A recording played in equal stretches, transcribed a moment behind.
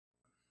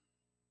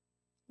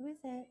Who is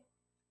it?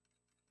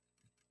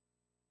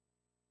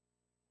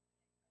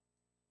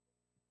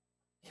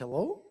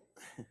 Hello?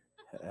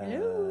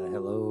 Hello.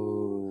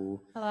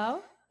 Hello.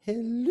 Hello?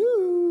 Hello.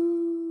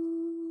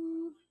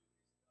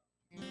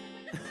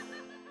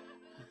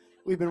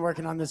 We've been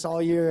working on this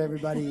all year,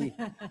 everybody.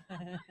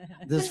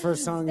 This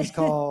first song is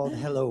called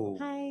Hello.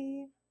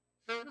 Hi.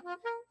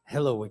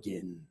 Hello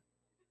again.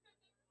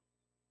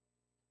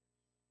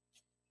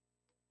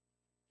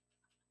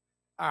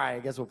 All right, I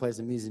guess we'll play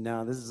some music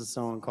now. This is a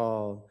song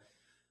called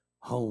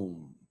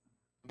Home.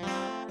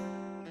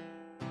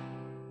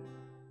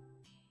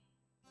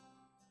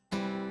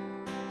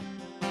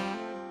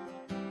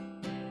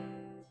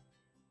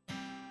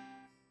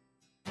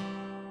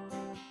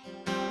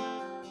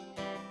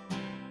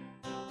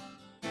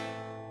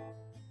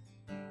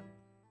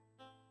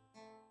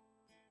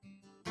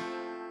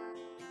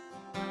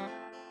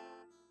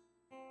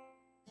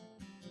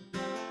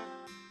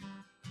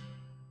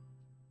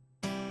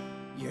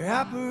 You're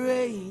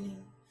operating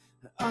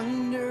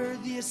under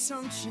the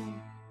assumption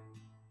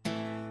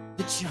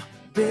that you're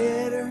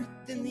better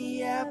than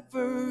the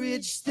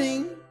average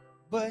thing,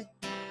 but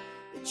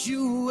that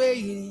you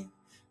waited,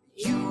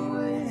 you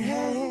would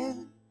have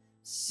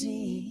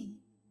seen.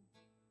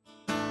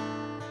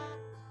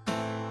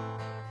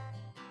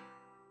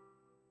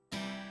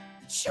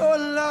 That your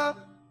love,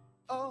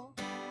 oh,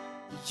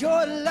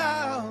 your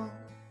love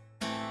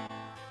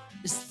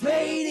is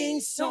fading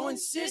so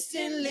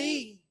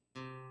insistently.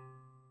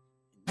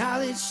 Now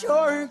that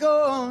you're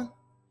gone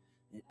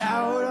and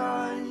out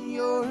on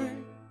your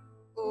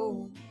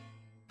own,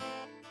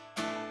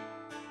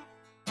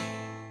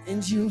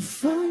 and you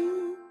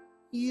find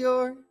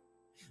your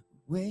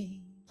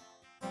way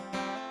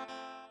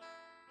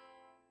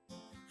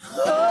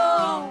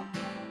home.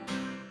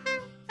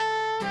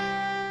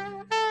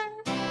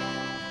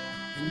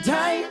 And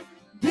I've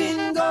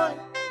been gone,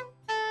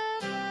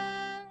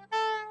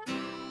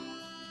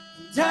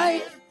 and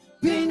I've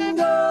been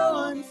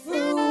gone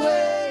for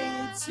way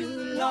too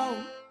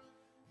long.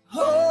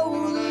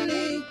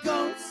 Holy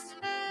Ghost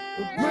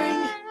will bring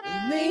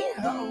me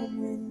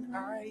home when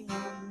I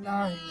am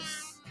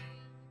lost.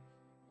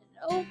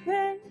 An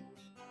open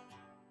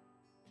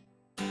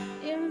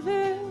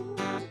invitation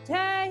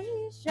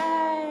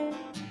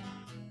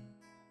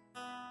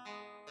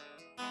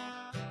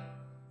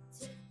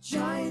to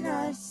join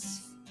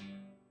us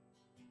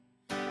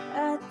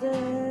at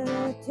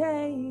the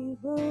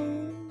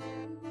table.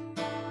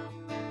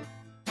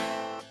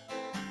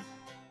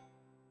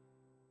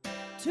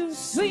 To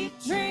sweet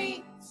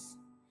dreams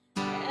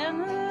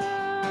and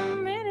a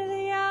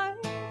minute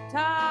of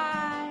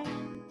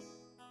time.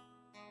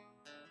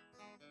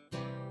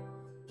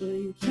 Will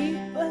you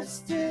keep us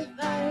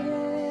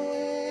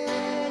divided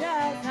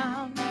as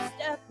I'm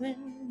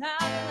stepping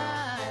out of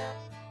line?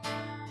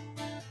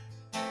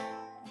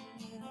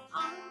 And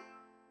I'm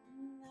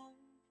not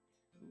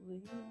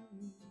with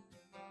you.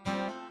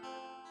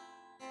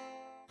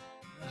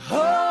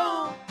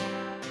 home.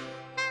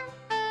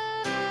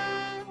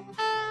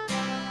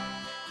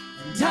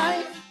 And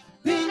I've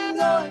been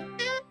gone,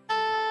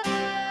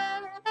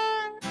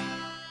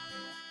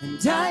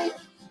 and I've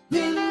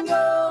been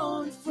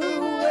gone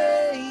for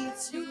way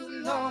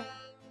too long.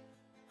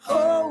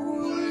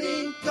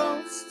 Holy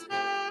Ghost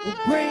will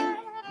bring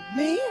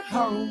me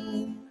home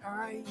when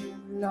I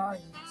am lost.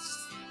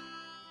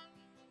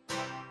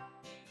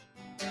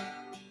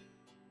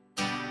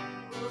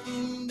 Oh,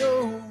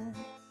 no.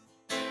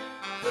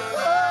 Oh,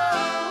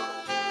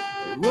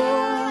 oh,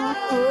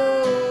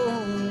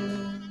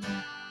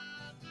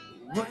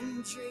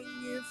 wondering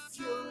if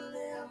you'll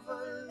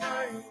ever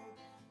learn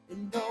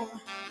and know.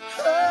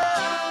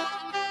 Oh,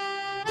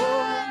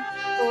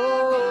 oh,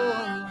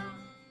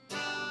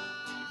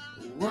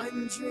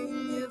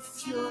 wondering if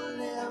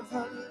you'll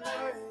ever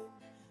learn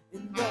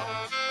and know.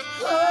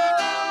 Oh,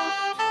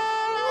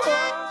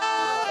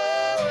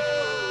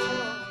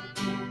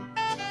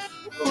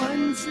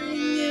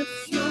 wondering if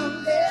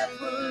you'll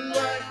ever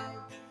learn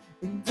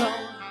and know.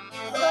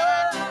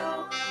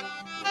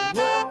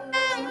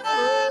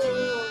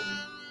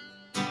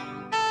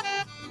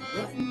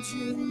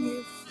 Wondering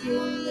if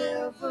you'll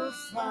ever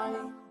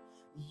find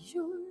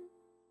your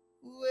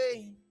way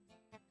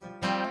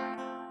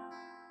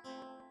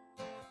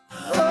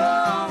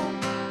home.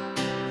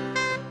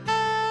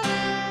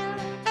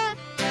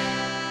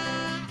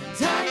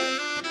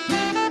 I've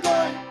been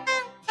gone,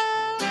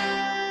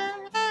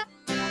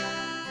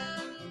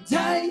 and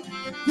I've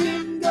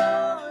been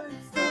gone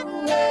for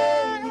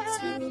way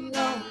too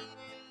long.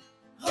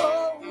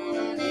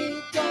 Holy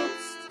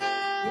Ghost,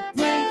 you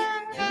bring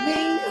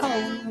me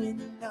home when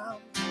I'm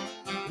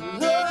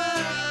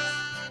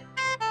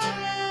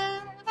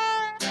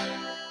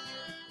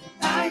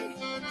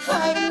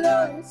I'm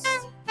lost,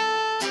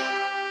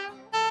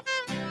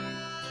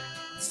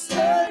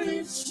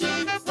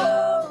 searching for a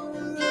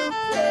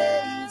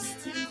place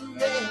to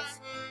rest.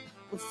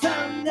 I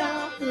found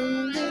out a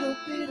little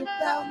bit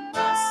about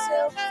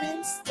myself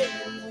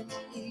instead when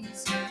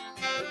he's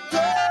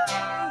gone.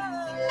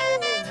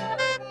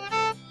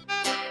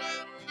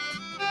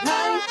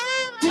 I've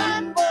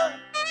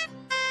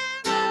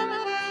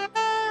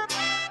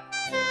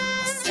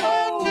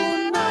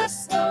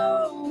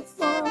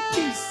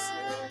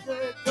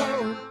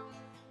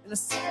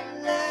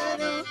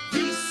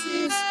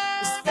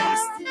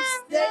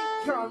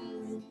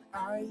when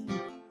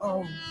I'm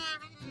old.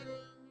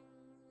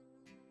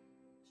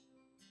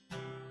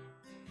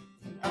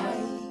 When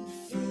I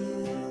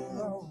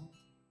feel old.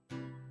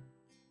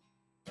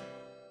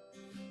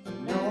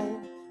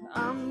 No,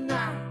 I'm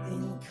not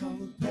in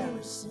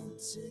comparison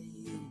to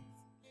you,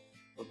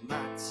 but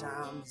my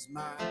time is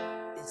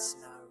mine, it's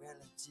not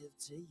relative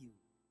to you.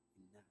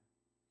 And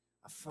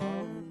I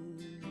fall.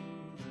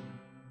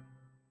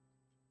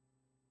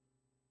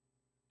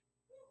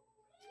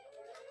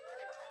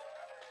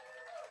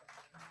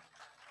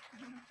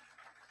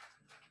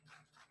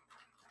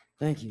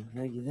 Thank you,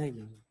 thank you, thank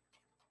you.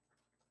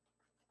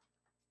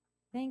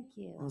 Thank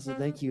you. Also,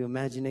 thank you,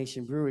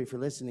 Imagination Brewery, for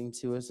listening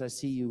to us. I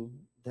see you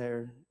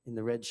there in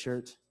the red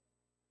shirt.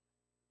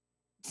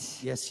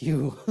 Yes,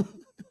 you.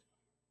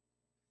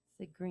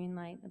 It's a green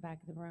light in the back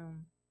of the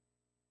room.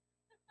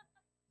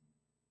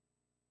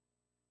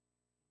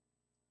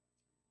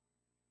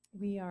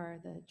 We are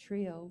the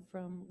trio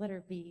from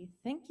letter B.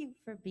 Thank you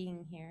for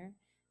being here.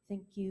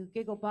 Thank you,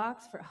 Giggle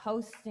Box, for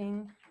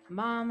hosting.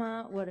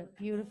 Mama, what a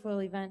beautiful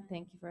event.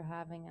 Thank you for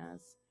having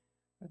us.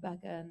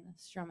 Rebecca and the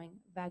Strumming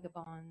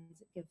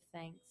Vagabonds give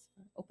thanks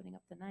for opening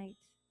up the night.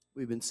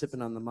 We've been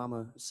sipping on the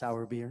Mama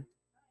sour beer.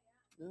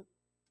 Oh,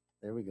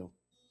 there we go.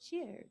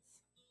 Cheers.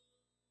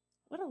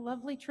 What a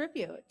lovely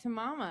tribute to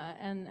Mama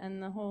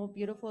and the whole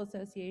beautiful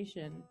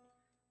association.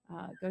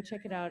 Go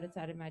check it out. It's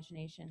at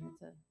Imagination.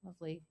 It's a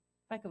lovely,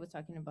 Becca was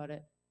talking about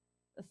it,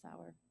 a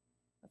sour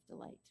of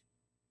delight.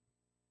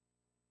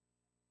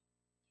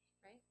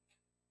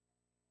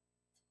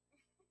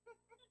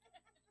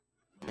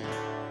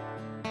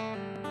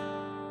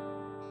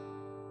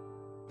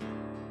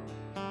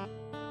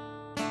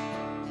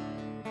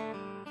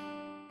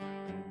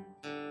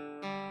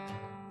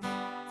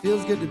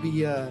 Feels good to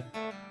be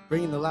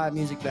bringing the live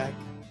music back,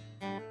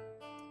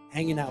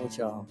 hanging out with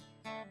y'all.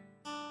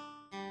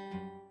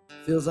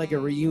 Feels like a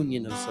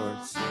reunion of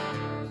sorts.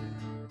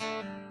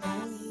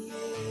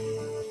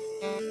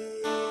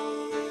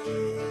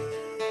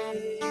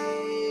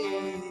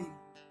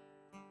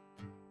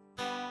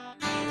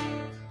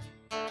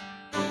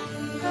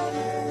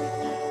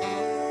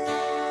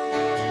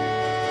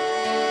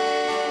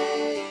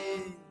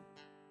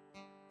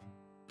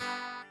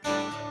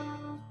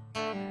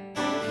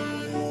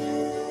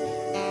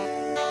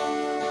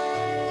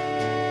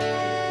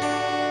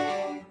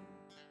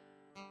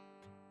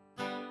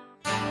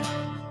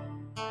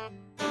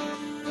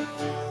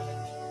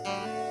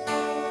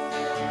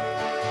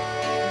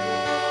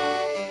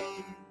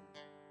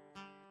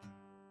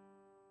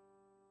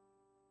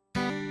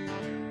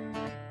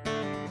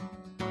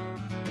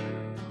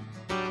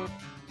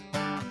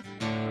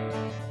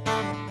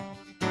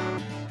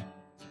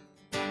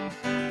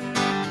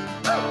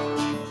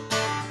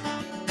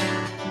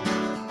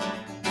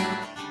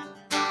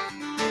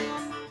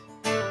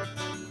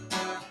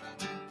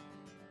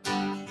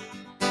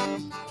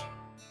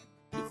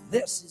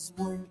 This is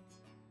more,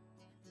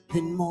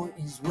 then more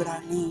is what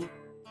I need.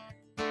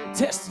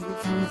 Testing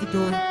through the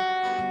door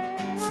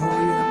for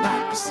your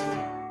democracy.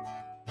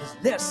 There's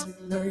lesson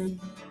learned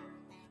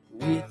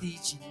with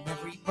each and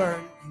every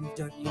burn. You've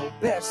done your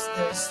best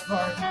thus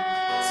far to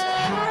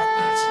hide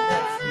each and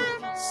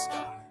every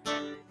scar.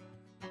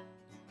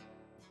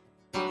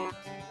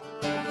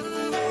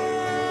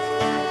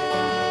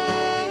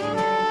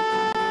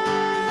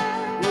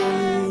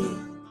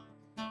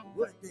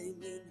 What they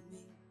mean to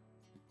me,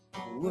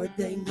 what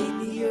they mean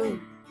to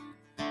you.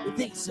 We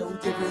think so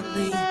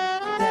differently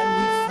that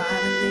we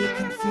finally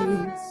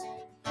confuse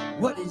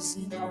what is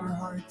in our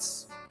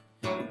hearts,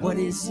 what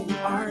is in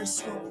our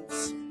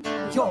souls.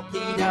 We all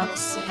bleed out the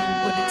same,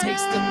 but it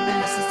takes the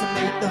masses to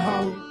make the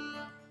whole.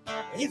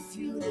 If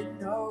you didn't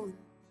know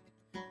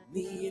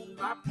me in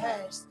my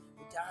past,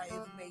 would I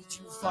have made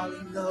you fall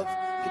in love?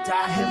 Would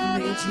I have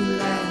made you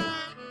laugh?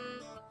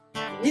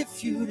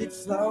 If you'd have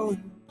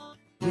flown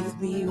with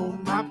me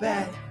on my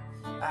back,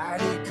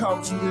 I'd have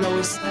called you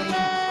Lois Lane.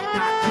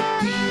 I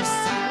could be a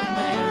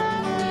Superman,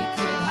 we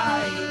could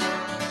hide.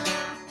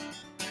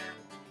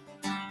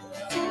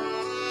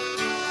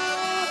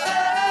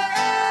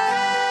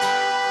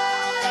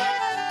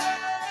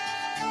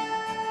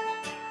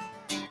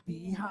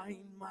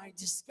 Behind my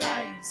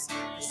disguise,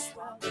 I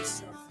swallow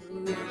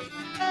suffering.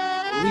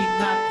 We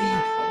might be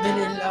a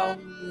minute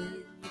longer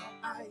in your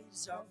eyes.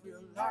 I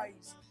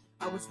realize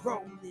I was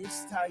wrong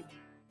this time,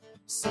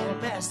 so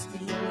I'm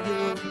asking you,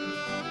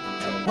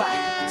 why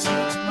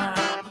change my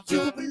mind?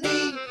 You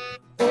believe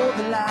all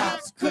the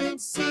lies couldn't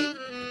see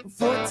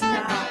before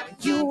tonight.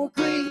 You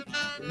agree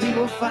we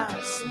will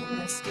find someone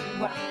asking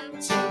why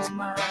change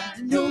my mind.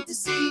 A new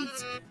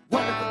disease,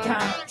 one of a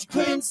kind you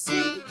couldn't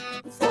see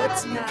before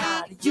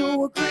tonight.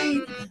 You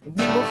agree we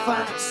will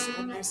find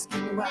someone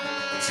asking why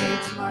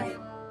change my mind.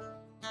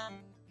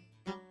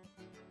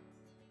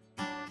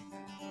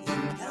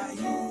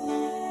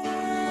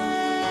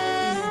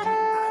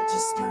 I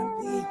just can't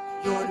be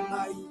your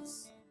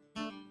demise.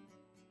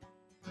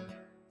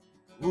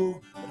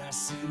 Ooh, but I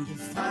see the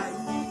fire.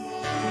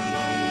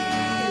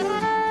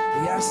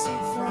 Yeah, I see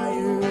fire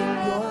in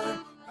your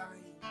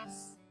eyes.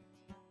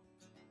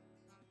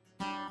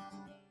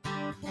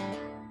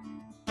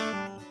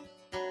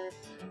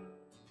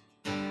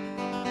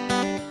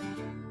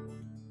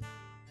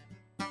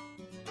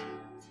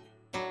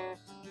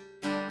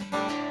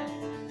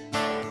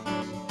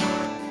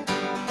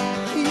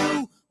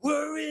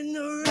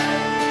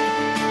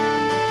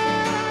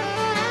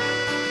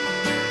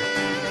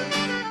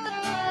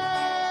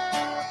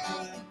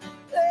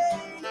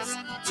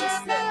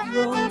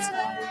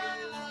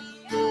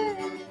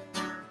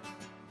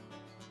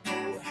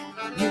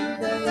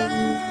 All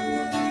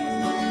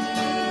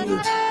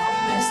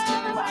messed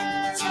in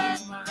white,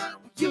 change my mind.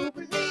 Would you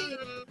believe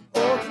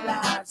all the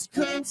lies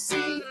you couldn't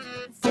see?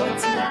 For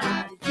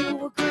tonight,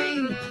 you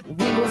agree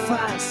we will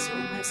find so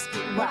messed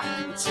in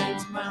white,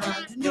 change my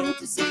mind. A new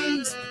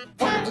disease,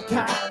 one of a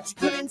kind you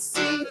couldn't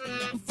see.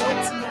 For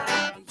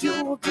tonight,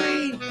 you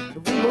agree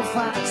we will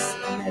find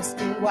so messed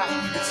in white,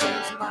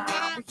 change my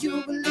mind. Would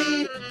you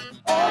believe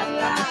all the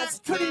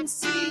lies you couldn't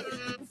see?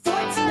 For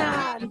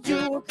tonight,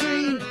 you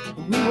agree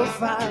we will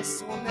find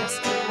so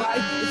messed in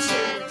white,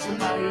 change your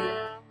mind.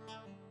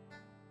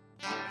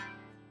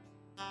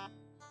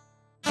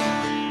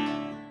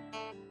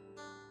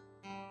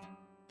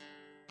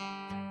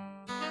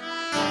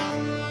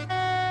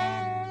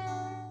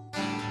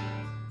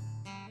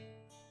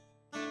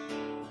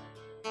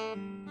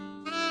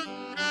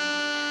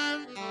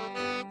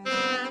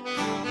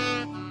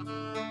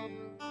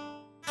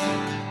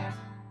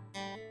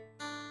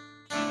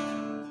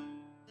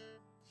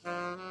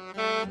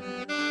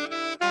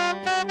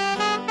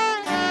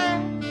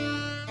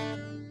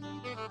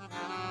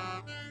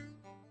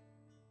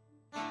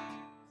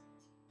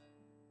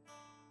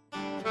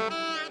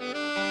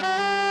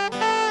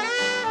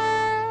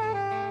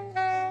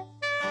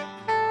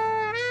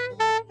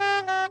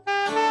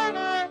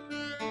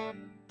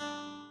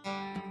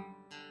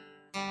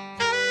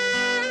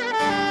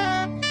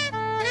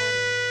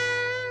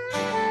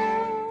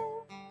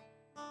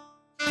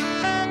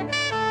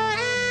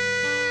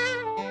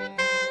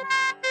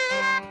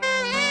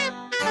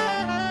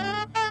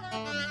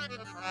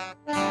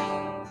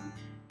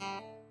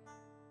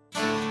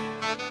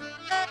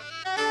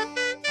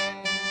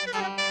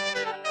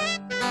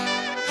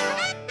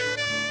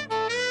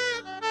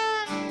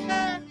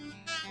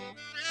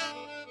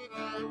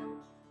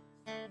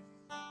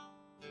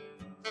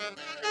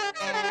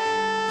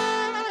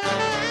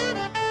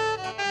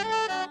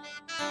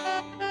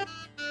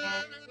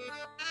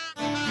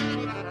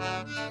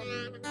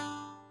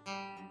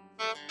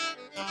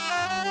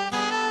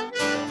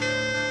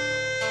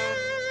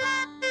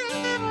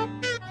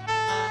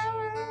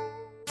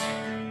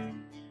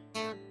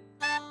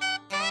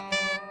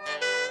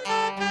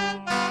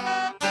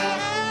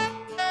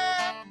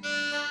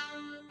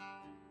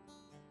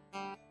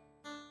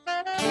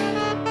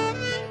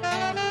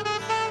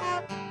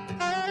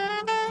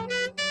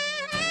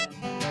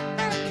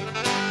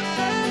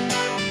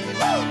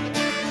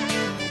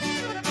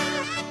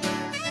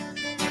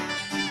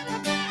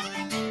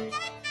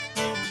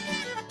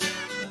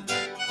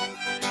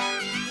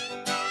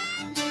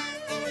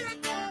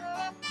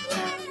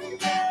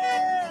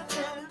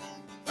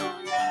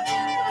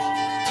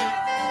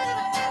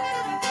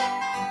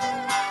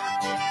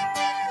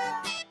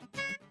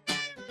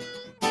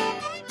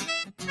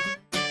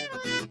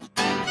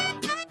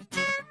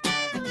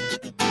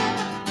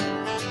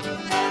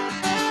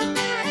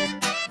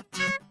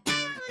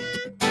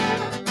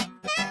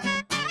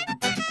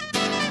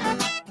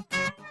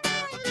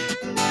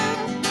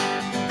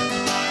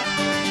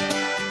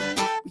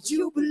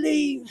 You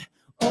believed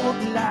all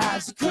the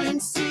lies you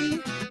couldn't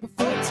see.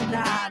 Before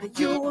tonight,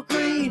 you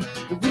agreed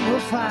that we will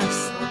find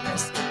some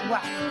messed in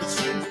white to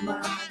change your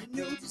mind. A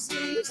new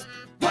disease,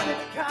 one of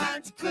the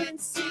kind you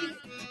couldn't see.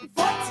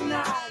 Before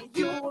tonight,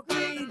 you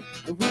agreed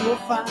that we will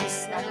find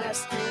some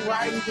messed in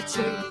white to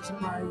change your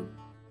mind.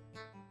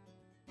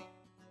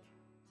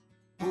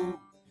 Ooh,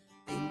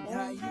 and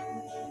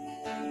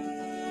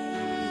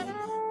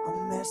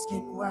I'm messed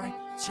in white,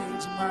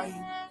 change your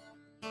mind.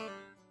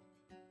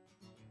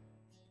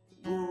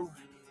 Ooh,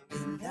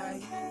 and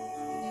I'm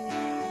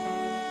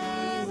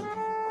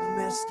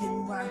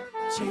asking why,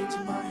 change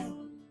your mind.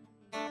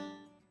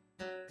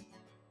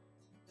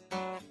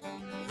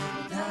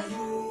 And I'm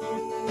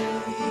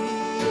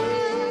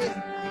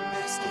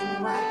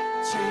asking why,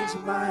 change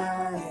your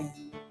mind.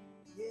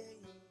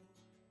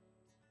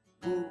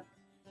 Yeah. Ooh,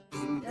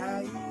 and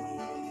I'm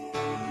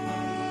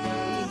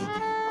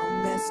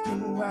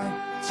asking why,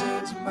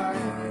 change your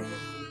mind.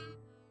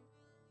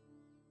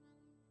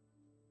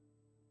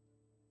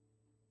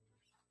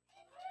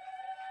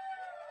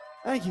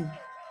 Thank you.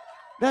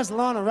 That's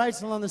Lana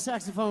Reitzel on the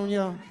saxophone,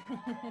 yo.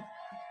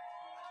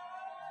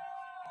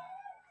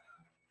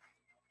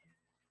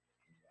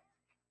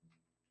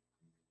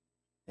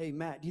 Hey,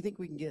 Matt, do you think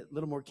we can get a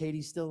little more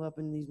Katie still up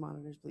in these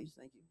monitors, please?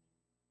 Thank you.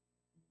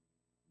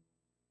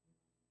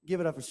 Give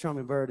it up for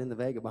Strumming Bird and the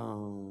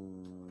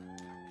Vagabonds.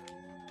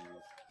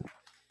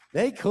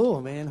 They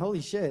cool, man.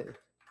 Holy shit.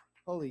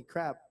 Holy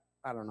crap.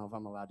 I don't know if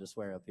I'm allowed to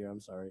swear up here.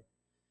 I'm sorry.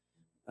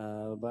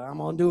 But I'm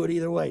going to do it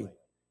either way.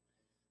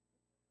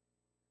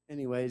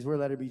 Anyways, we're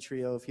Letter B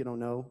Trio, if you don't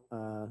know.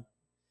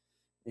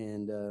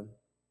 And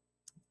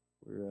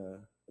we're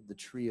the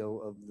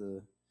trio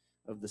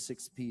of the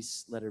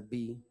six-piece letter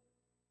B.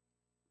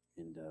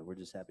 And we're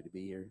just happy to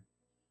be here.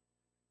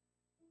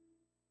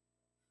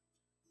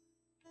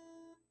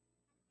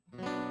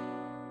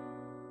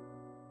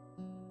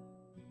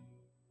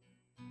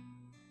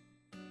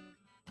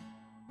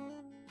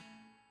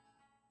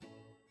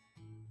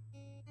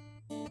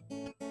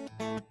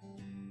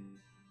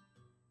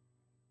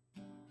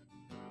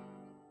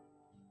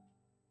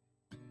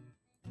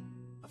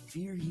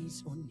 fear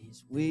he's on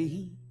his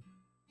way.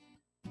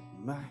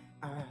 My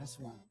eyes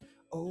won't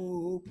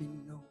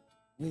open no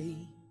way.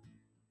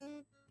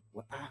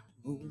 Well, I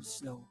move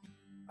slow.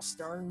 I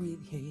start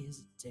with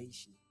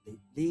hesitation. Let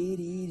it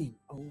in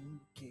on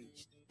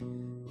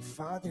occasion. My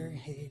father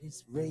had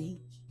his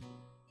rage,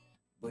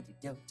 but he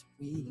dealt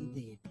with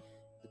it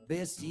the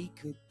best he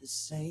could, the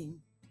same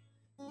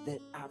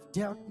that I've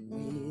dealt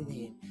with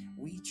it.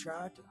 We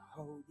tried to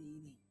hold it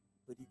in,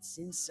 but it's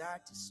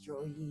inside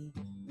destroying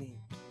me.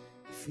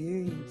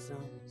 Fear is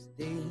on his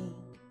day.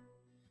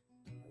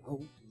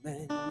 Open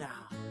man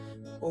now,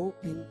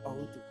 open all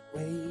the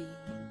way.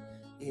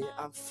 Yeah,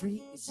 I'm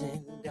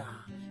freezing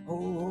down.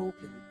 Oh,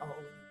 open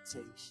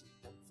orientation.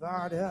 I'm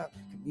fired up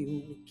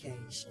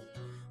communication.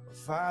 My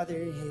father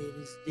had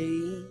his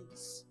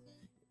days,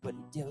 but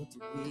he dealt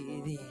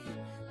with it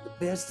the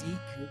best he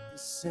could, the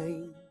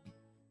same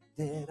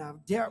that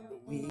I've dealt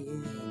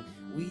with.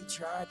 We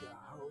tried to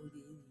hold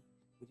it,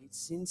 but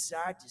it's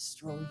inside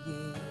destroying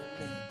me.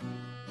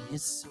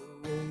 It's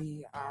a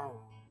way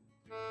out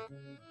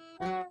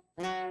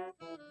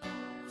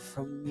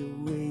from your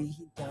way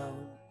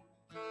down.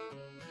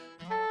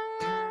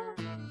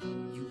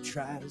 You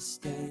try to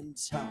stand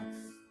tough.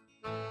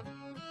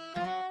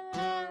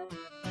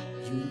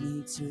 You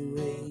need to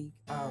wake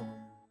up.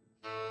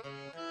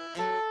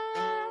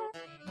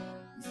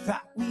 We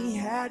thought we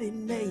had it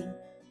made.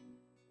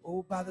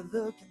 Oh, by the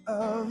look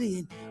of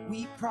it,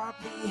 we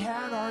probably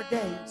had our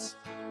days.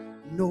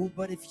 No,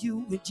 but if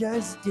you would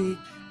just dig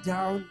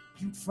down,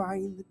 you'd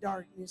find the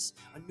darkness.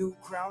 A new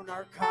crown,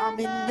 our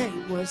common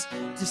name was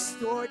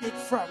distorted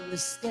from the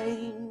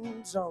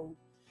stains. Oh,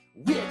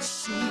 which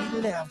she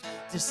left,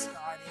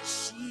 discarded,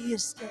 she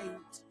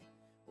escaped.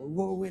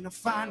 Oh, when I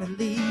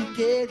finally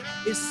get,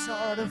 it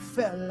sort of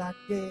felt like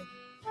that.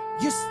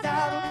 You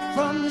started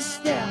from the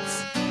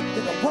steps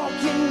that are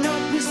walking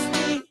up the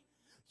street.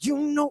 You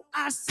know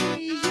I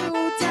see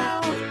you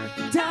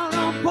down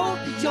on both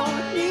of your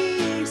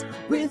knees,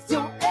 with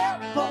your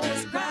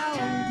elbows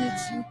grounded,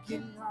 you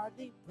can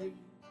hardly breathe.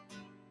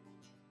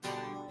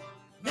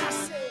 And I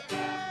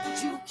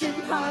said, you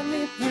can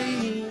hardly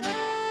breathe.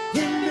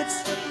 In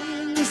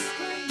between the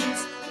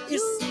screens,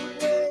 it's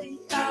the way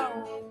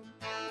out.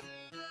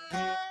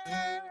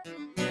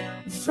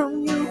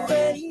 From your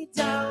way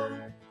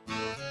down,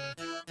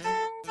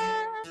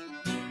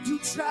 you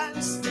try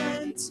to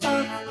stand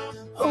up.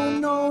 Oh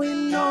no,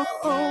 no,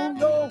 oh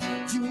no,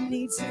 you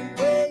need to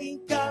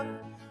wake up.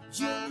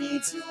 You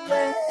need to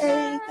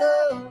wake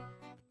up.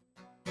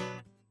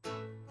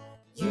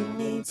 You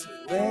need to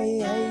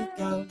wake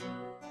up.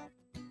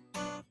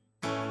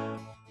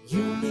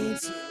 You need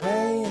to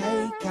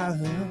wake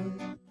up.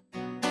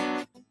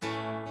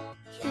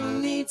 You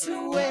need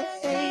to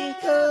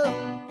wake up.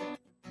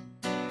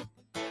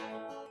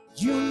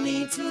 You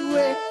need to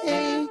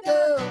wake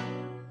up.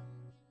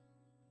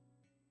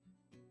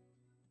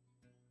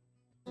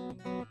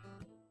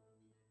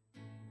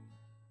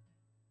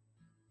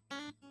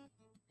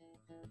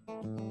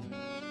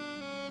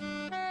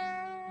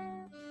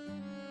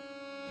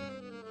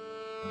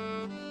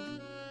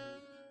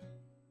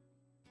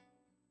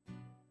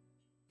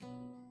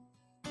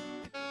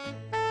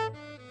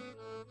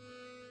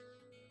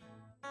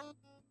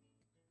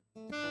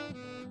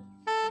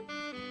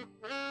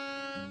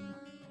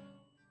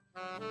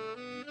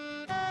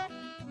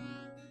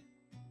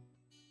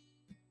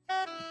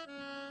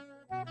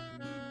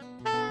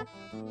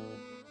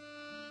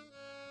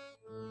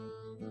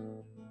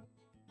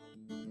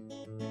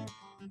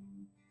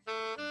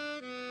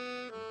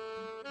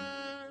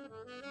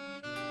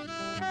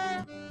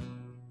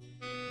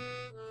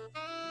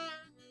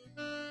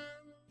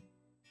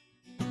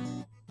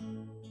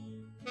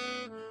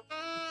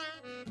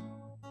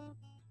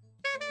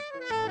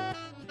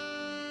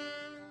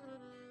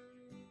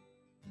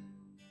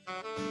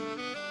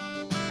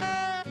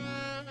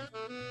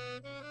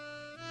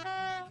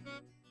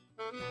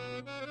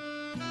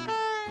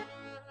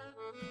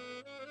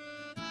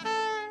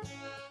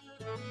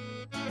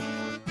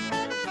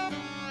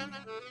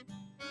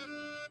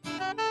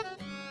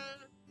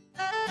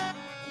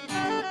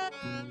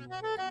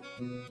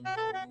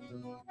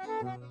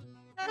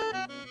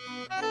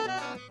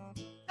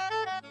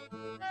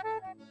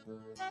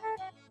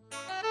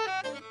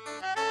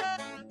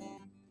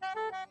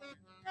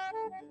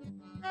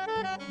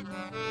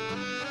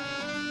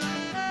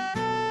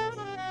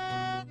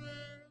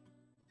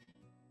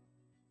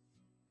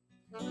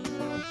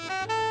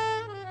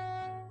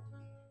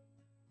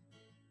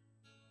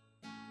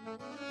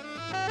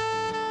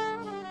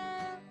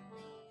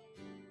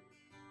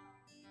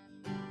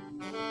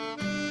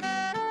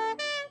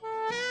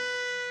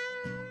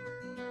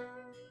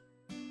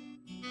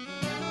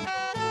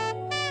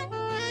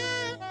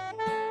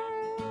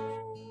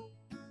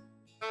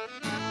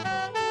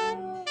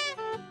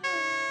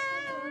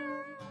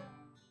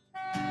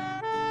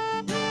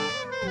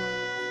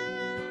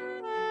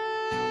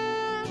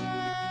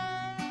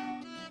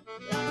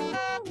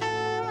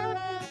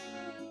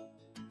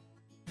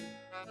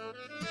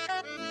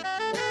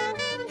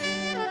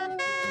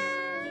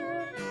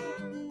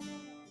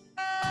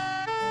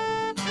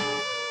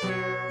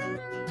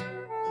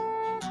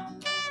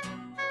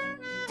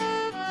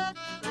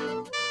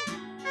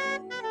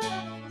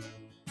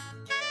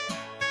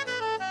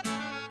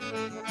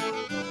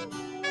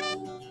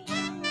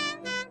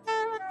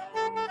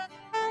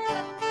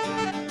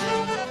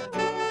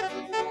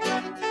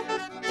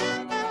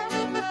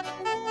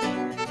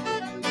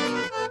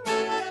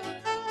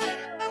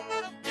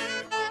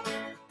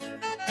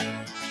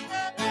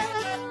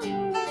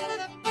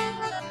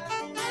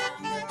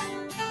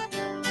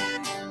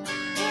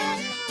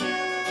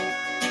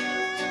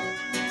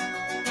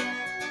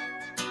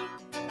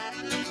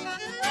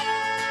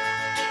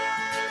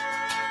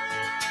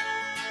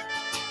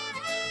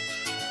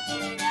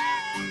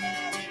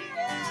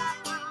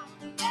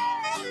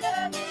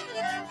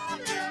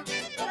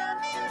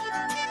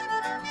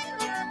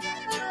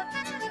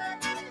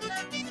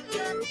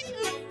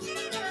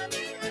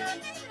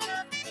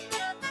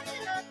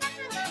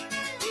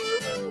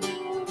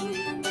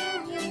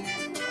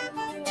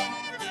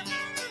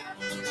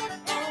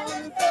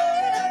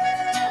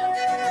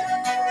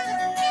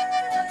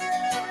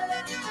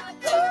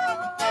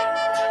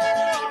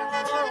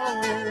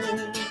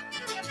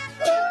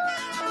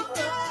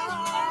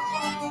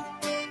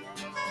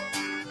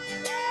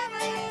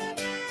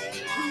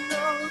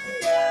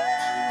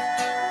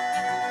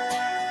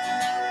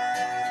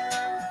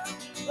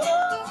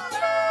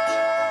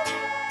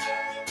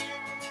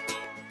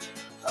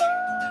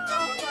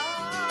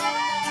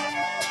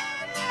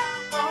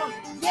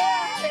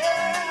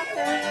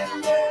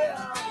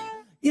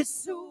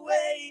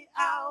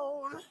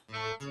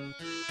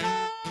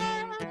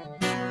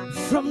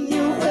 from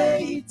your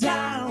way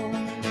down.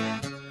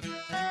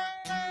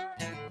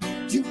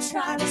 You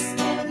try to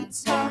slow it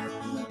down.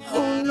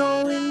 Oh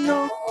no, and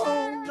no,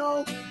 oh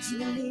no.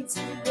 You need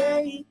to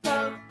wake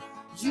up.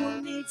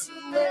 You need to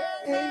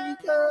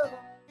wake up.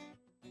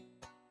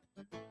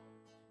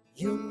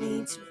 You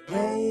need to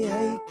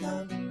wake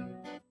up.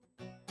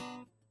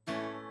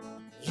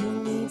 You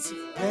need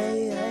to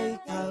wake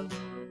up.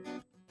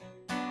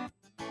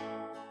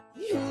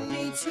 You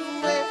need to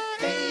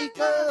wake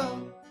up.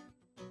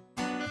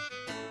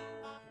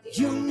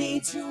 You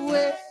need to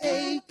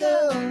wake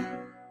up.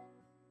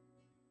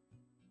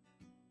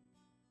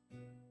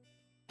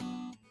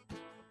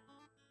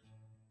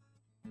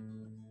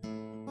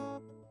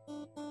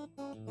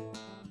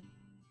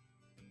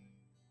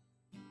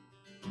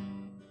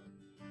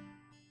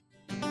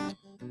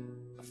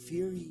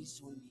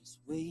 Fury's on his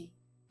way.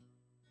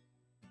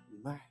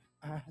 My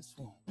eyes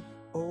won't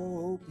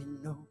open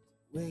no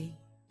way,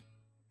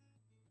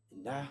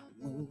 and I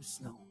move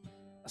slow.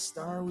 I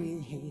start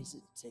with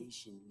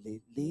hesitation,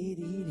 let it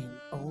in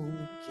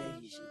on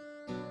occasion.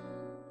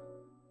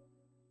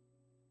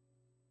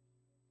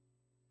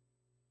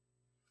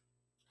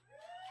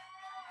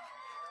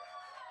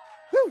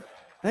 Whew,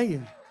 thank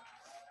you.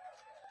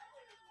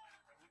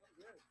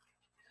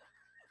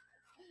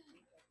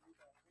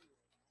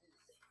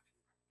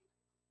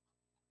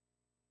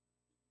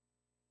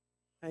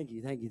 Thank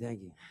you, thank you,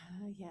 thank you.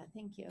 Yeah,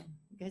 thank you.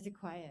 You guys are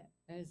quiet.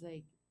 I was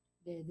like,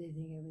 did they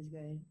think it was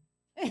good?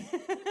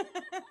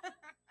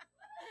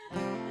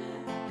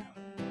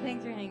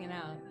 Thanks for hanging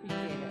out.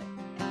 Appreciate it.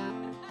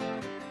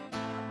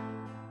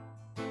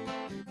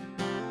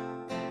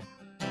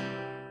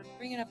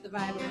 Bringing up the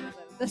vibe a little bit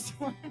with this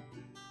one.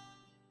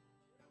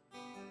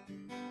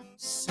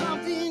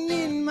 Something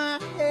in my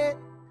head,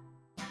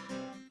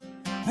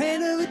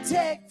 plan of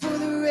attack for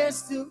the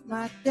rest of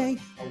my day.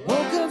 I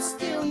woke up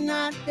still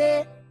not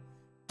dead.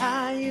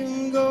 I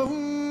am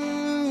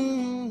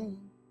gone.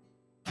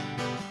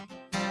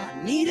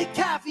 I need a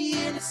coffee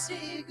and a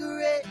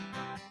cigarette,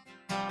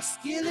 a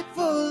skillet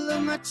full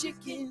of my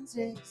chicken's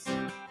eggs.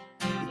 You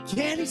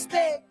can't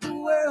expect the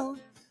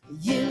world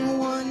in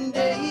one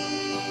day.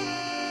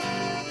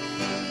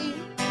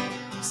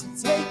 So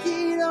take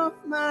it off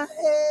my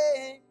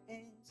hands.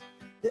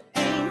 There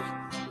ain't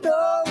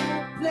no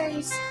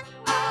place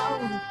I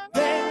would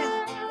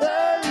rather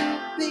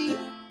be.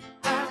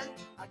 I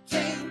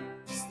can't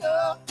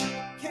stop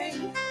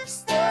daydreaming.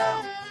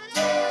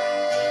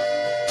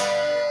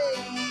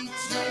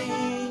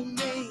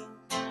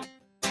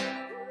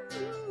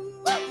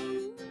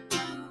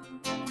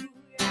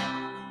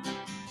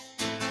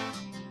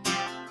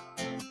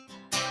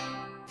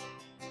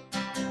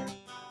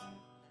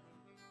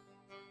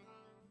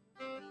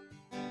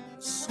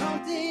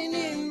 Something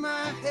in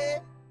my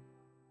head,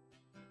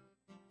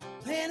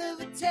 plan of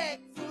attack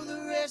for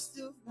the rest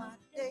of my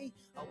day.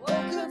 I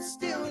woke up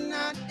still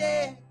not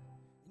dead,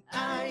 and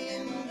I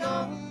am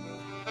gone.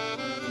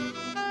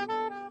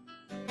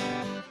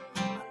 I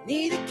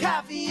need a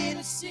coffee and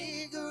a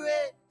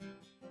cigarette,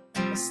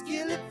 a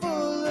skillet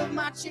full of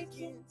my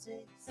chicken's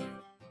eggs.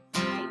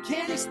 I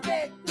can't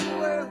expect the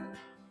world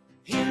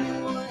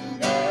in one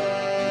day.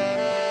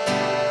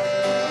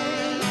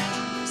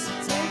 So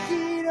take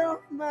it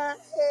off my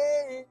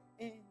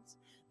hands.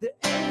 There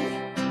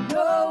ain't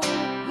no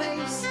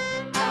place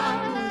I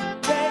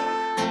would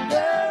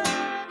rather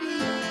be.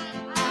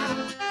 I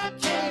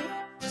can't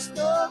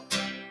stop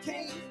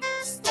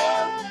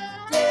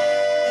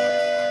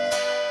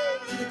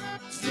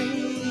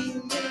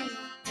daydreaming.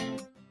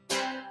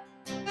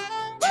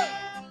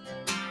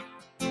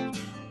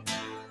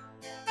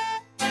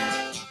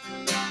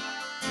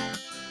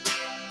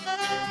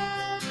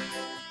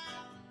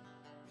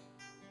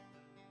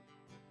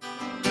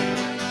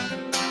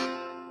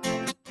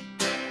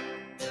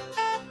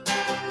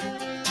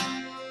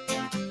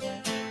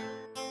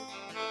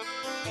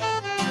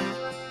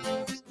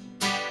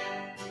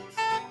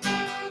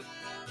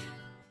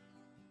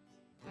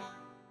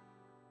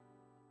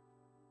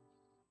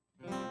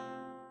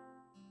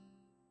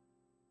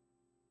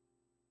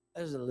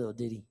 There's a little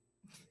ditty.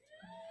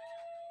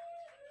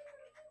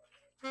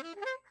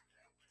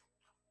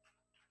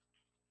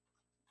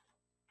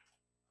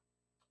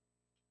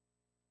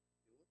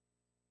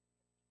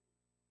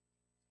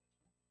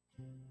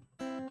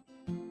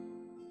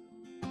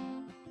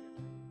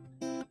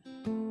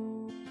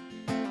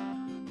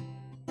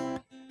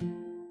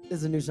 This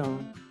is a new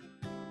song.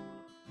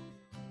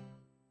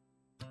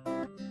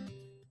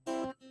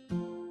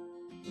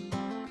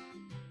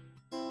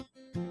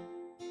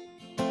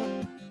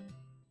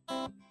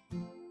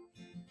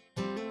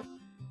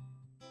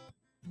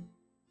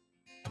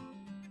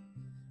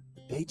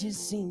 Pages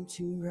seem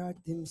to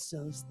write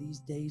themselves these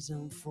days,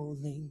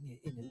 unfolding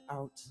in and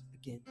out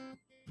again.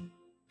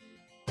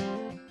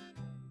 I'm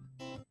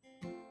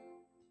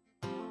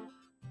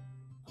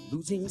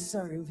losing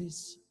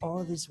service,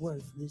 all this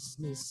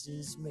worthlessness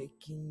is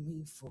making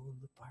me fall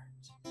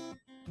apart.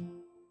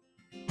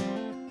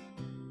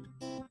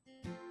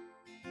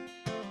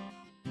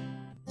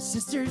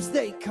 Sisters,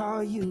 they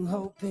call you,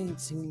 hoping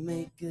to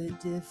make a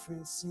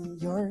difference in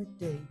your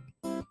day.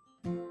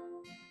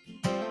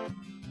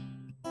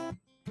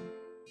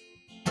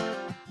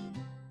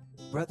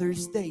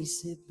 Brothers, they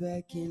sit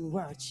back and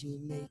watch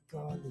you make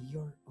all of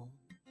your own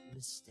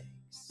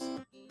mistakes.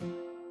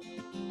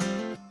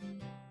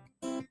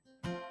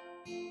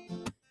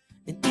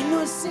 And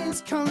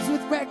innocence comes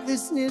with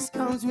recklessness,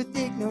 comes with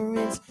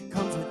ignorance,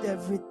 comes with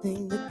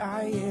everything that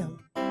I am.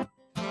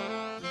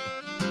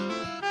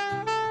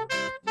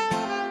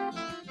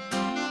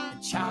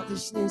 And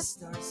childishness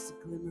starts to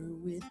glimmer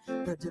with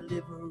the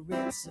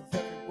deliverance of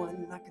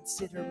everyone I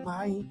consider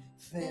my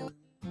fam.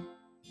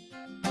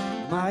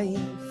 My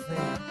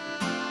fam.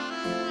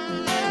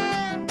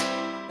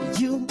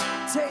 You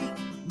take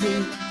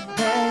me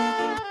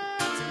back,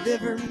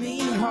 deliver me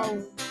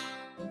home.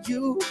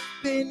 You've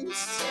been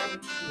so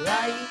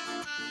right,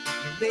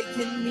 you're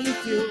making me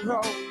feel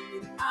wrong,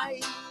 and I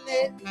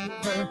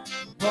never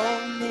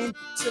wanted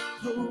to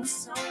prove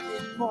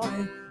something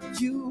more.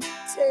 You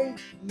take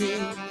me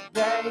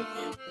back,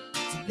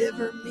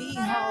 deliver me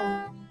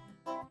home.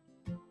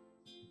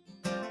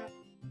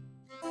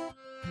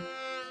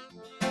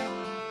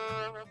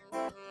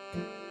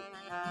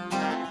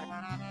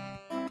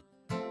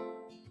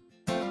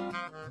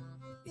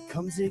 It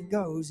comes, it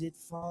goes, it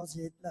falls,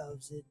 it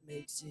loves, it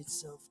makes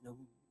itself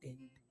known in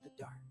the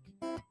dark.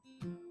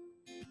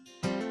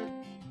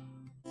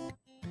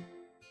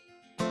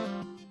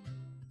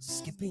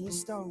 Skipping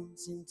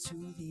stones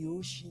into the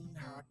ocean,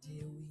 how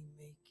did we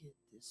make it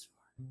this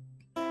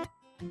far?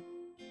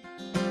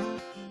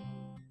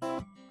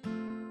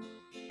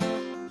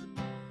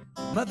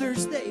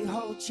 Mothers, they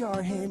hold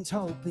your hand,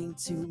 hoping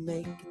to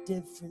make a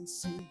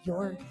difference in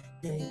your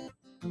day.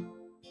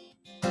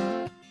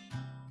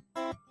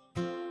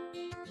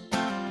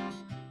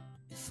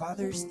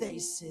 Fathers, they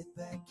sit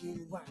back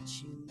and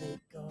watch you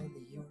make all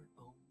of your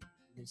own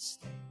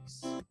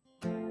mistakes.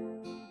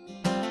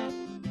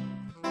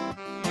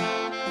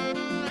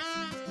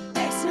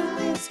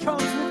 Excellence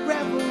comes with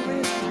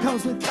reverence,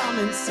 comes with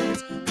common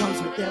sense, comes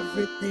with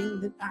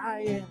everything that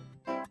I am.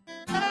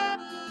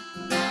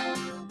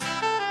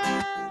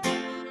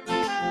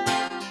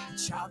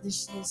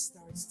 Childishness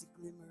starts to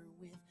glimmer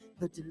with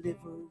the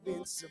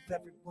deliverance of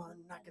everyone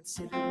I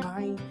consider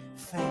my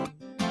fam.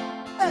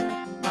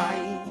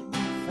 My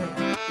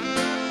fam.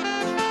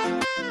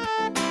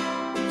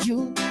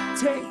 You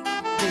take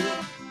me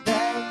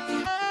back,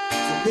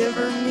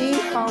 deliver me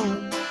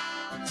home.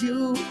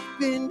 You've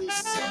been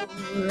so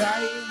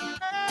right,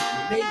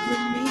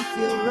 making me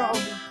feel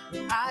wrong.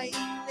 I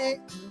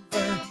never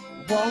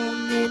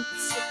wanted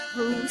to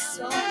prove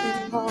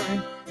something more.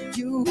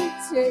 You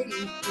take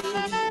me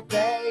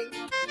back,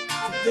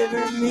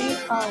 deliver me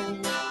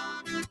home.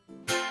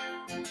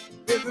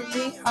 Deliver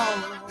me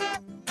home.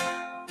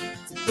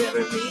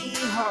 Deliver me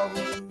home.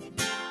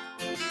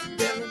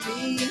 Deliver me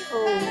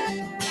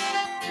home.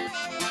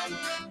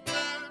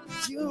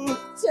 You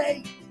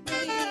take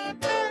me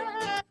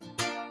back.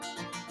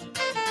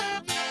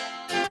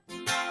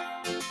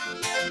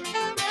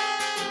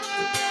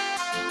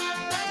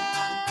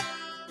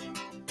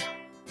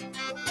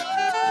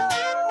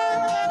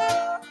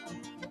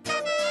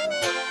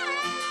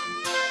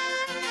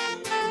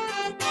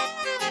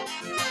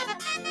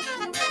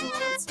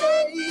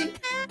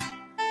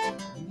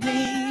 Me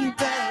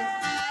back.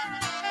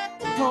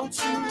 Won't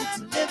you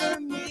deliver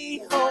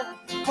me home?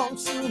 Won't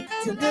you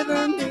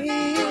deliver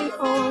me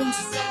home?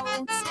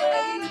 So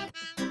take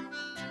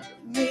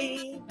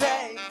me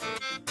back.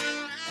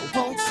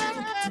 Won't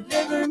you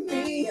deliver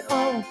me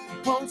home?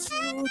 Won't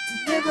you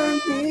deliver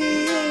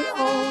me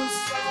home?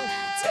 So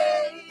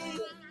take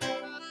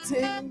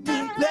me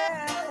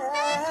back.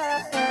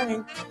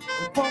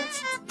 Won't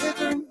you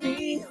deliver me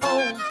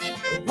home?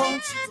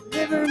 Won't you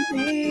deliver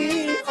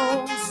me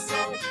home? So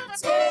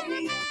take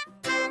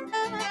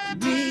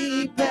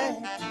me back.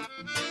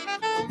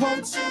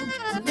 Won't you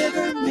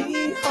deliver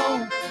me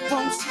home?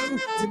 Won't you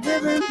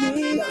deliver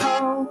me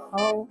home?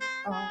 Oh,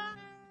 oh.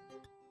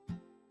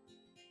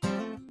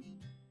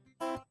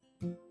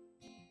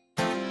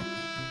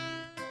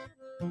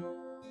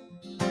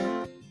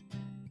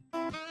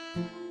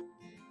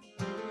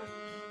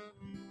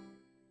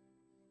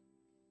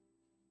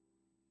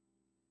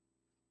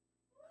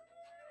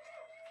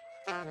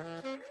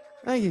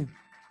 Thank you.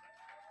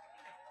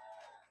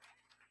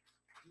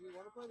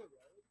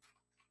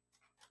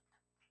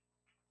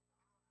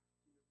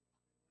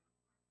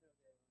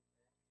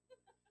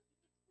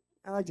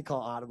 I like to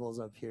call audibles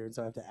up here, and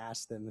so I have to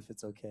ask them if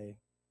it's okay.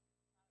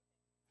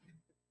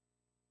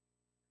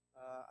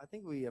 I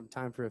think we have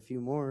time for a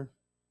few more. What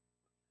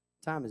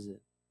time is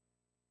it?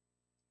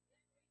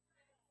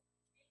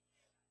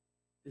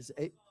 It's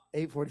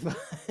 8:45.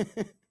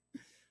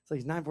 It's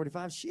like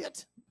 9:45.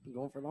 Shit, been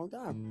going for a long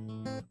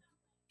time.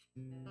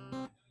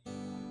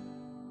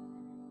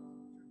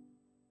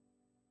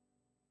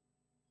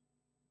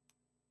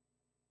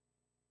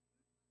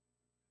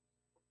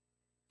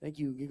 Thank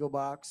you, Giggle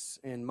Box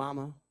and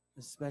Mama,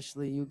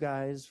 especially you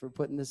guys for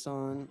putting this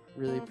on.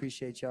 Really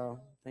appreciate y'all.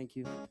 Thank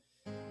you.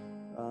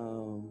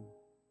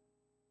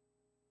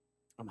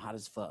 I'm hot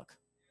as fuck.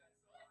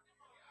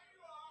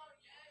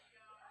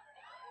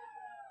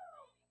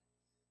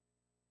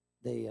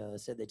 They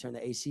said they turned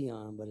the AC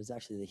on, but it's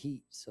actually the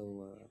heat.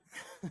 So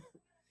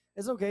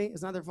it's okay.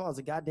 It's not their fault. It's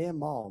a goddamn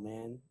mall,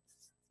 man.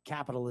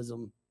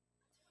 Capitalism.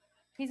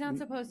 He's not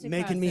supposed to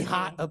making cuss, me is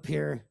hot he? up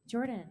here.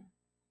 Jordan.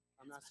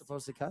 I'm not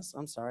supposed to cuss.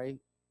 I'm sorry.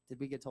 Did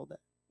we get told that?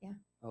 Yeah.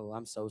 Oh,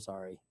 I'm so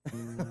sorry.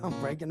 I'm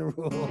breaking the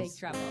rules. Big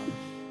trouble.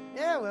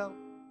 Yeah, well,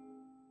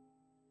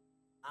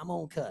 I'm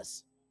on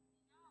cuss.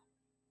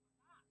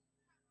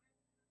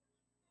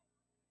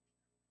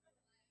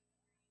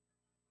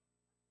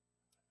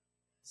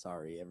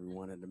 Sorry,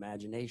 everyone at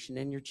Imagination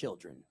and your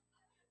children.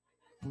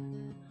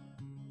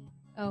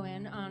 Oh,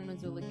 and on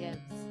Missoula Gives.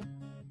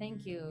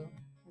 Thank you,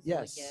 Missoula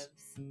Yes.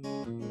 Gives.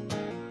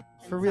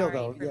 For And real, sorry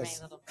though. for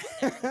Yes. my little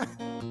brother.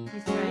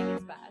 He's trying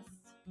his best.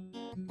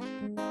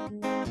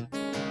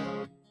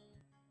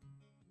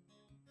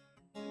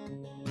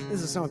 This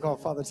is a song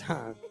called Father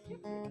Time.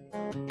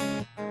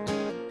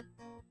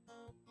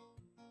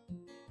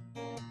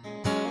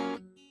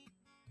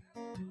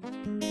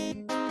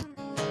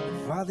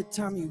 Father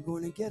Time, you're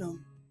gonna get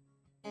 'em.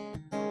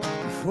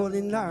 You're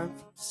holding line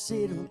to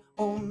sit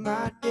on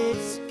my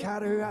days.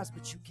 Cauterized,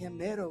 but you can't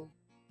meddle.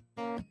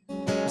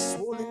 A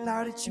swollen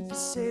lie that you can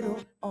settle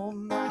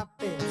on my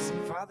beds.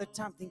 Father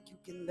Time, think you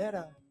can let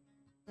her.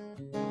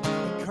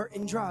 The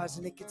curtain draws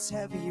and it gets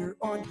heavier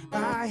on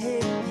my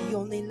head. The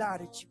only lie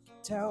that you can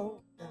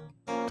tell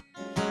them.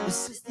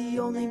 This is the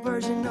only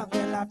version of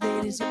their life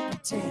that isn't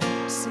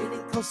pretend.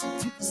 Sitting closer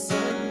to the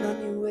sun on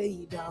your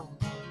way down.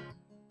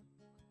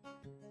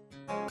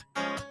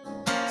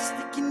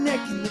 Stick your neck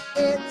in the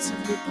air to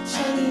make a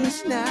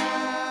change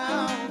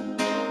now.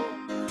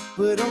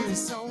 But only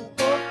so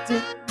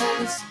often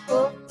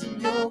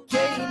you're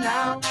okay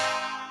now.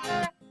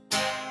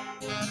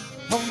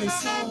 Only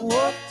so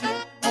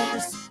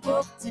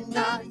often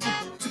now you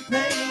to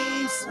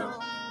blame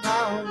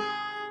somehow.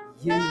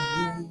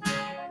 Yeah.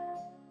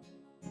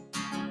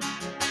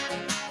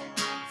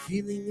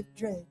 Feeling of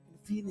dread and a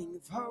feeling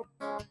of hope,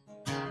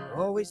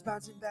 always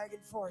bouncing back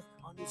and forth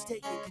on who's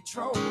taking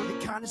control. The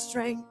kind of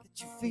strength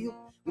that you feel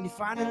when you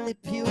finally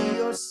peel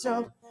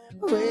yourself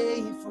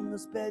away from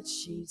those bed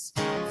sheets.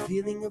 A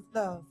feeling of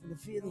love and a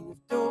feeling of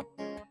dope.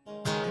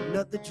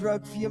 Another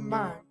drug for your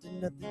mind,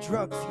 another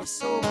drug for your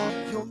soul.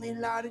 The only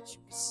lie that you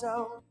can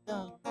sell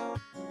them.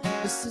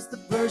 This is the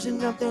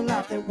version of their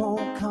life that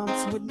won't come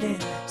to an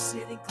end.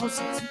 Sitting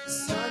closer to the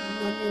sun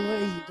on your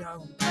way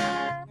down.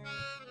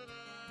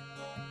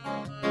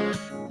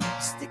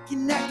 Stick your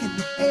neck in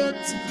the air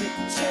to make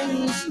a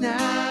change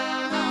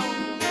now.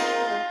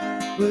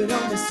 But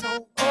only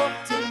so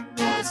often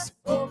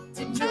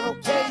you're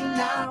okay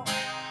now.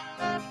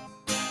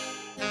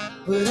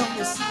 But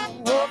only so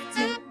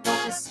often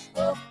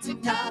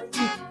now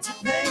you to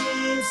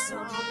blame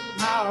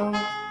somehow.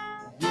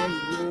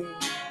 Yeah.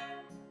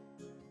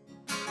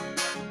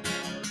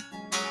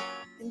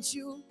 And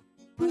you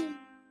bring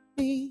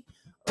me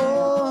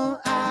all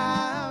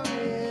I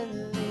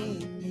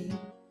really need.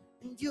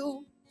 And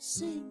you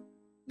sing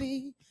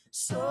me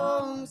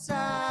songs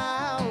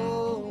I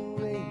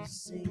always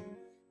sing.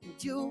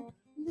 And you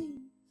leave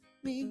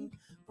me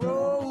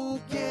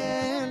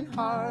broken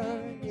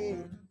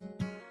hearted.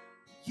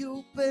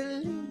 You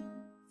believe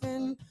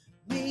in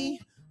me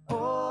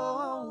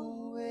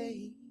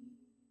always.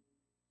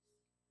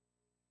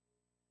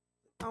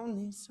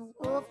 Only so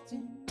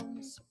often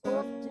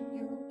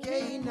you're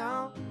okay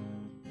now.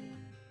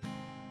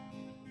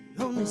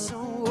 Only so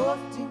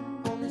often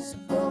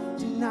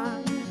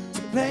now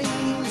to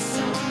blame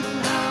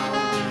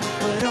somehow.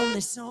 But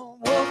only so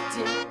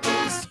often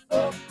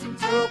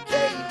you're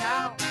okay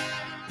now.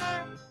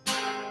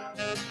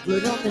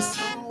 But only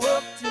so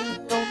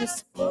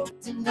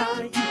often now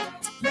you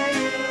to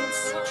blame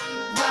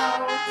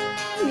somehow.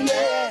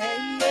 Yeah.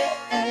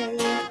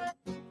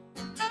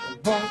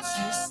 Won't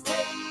you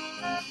stay?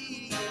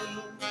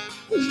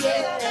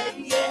 Yeah.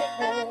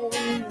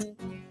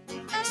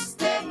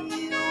 Stay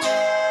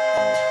away.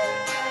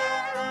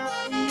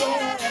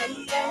 Yeah.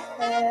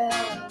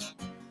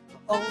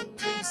 Only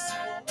so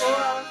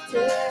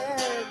often,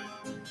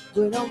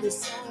 but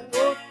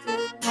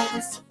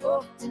only so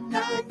often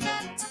now you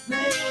to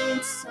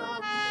blame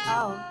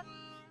somehow.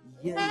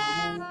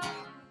 Yeah.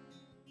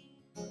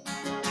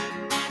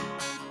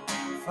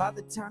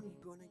 Father Time,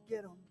 you're gonna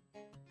get 'em.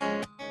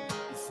 You're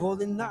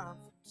falling off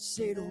to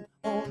settle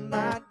on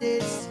my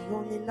days. The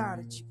only lie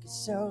that you can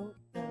sell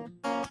them.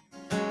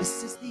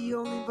 This is the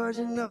only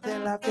version of their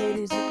life that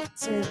isn't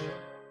pretend.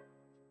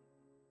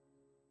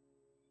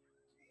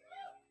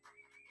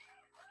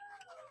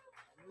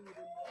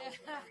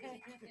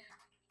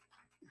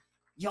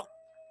 Yo.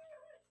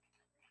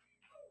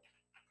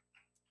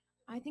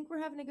 I think we're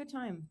having a good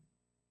time.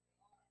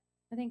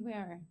 I think we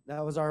are.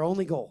 That was our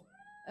only goal.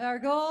 Our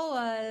goal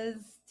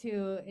was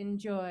to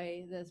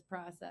enjoy this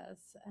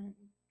process. And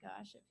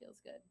gosh, it feels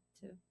good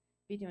to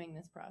be doing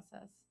this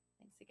process.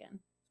 Thanks again.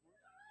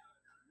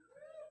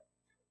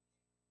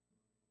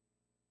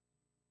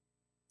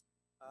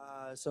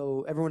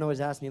 So everyone always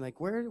asks me like,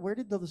 where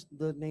did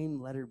the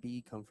name Letter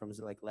B come from? Is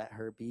it like Let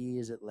Her Be?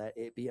 Is it Let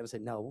It Be? I would say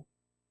no,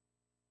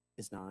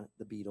 it's not.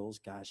 The Beatles.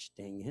 Gosh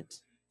dang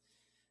it.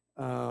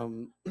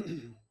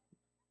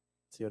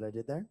 See what I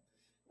did there?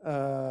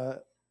 Uh,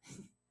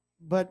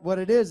 but what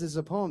it is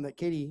a poem that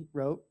Katie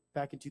wrote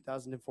back in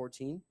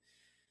 2014.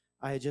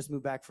 I had just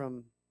moved back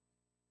from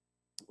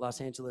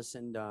Los Angeles,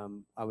 and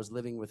I was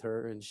living with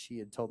her, and she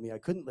had told me I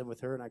couldn't live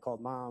with her, and I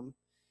called mom,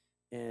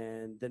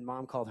 and then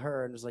mom called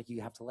her and was like,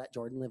 "You have to let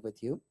Jordan live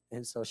with you."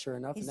 And so, sure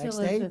enough, He the still next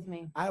lives day, with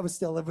me, I would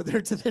still live with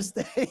her to this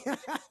day.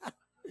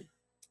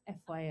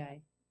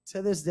 FYI.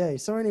 To this day.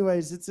 So,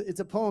 anyways, it's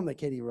a poem that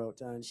Katie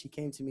wrote, and she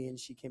came to me, and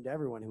she came to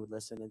everyone who would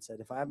listen and said,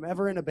 "If I'm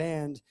ever in a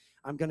band,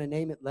 I'm gonna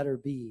name it Letter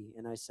B."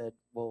 And I said,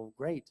 "Well,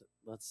 great,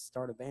 let's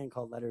start a band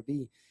called Letter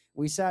B."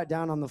 We sat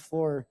down on the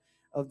floor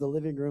of the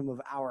living room of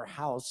our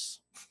house,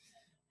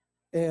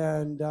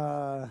 and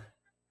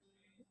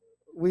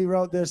we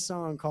wrote this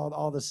song called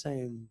All the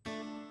Same.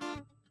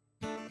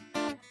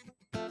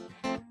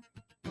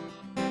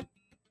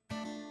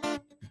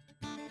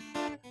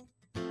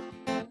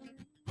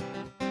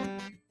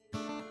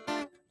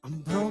 I'm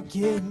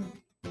broken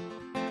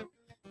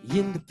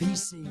into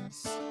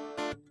pieces.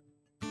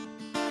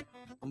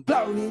 I'm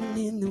blowing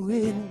in the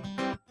wind.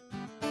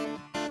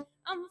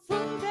 I'm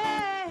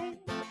floating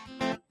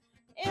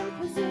in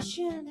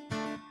position.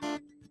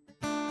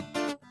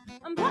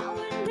 I'm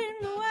blowing in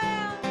the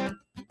wind.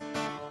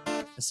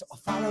 So I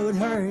followed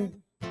her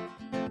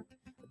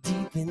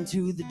deep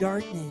into the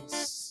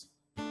darkness,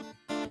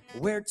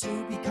 where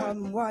to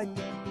become one.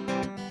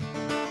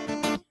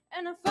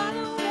 And I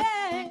followed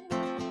it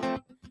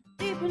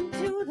deep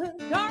into the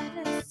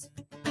darkness,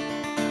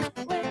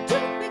 where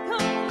to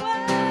become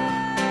one.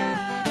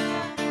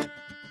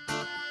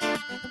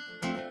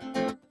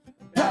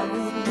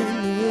 Blowing in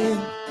the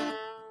wind.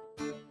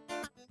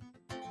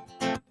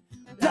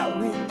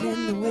 Blowing in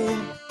the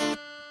wind.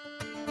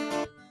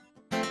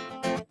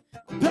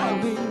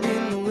 Blowing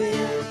in the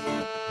wind.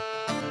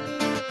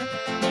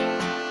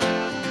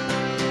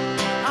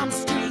 I'm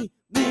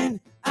screaming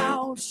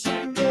out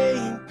your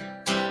name.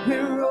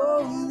 We're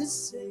all the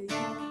same.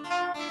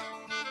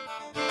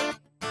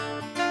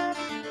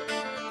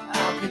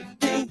 I've been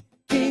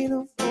thinking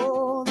of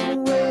all the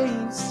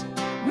ways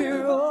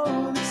we're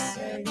all the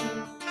same.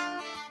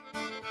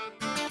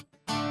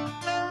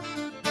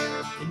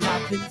 And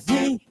I've been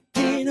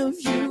thinking of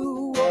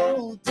you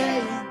all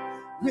day.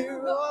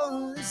 We're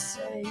all the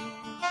same.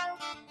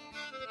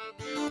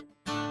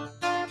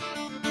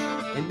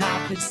 And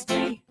I've been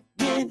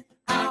screaming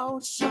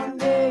out your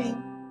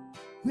name.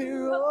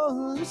 We're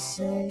all the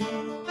same.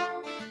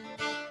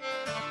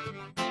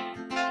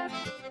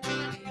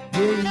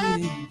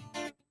 Hey.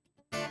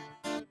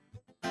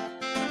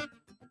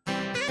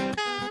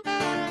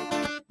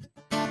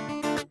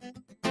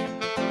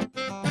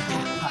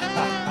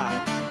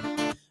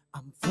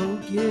 I'm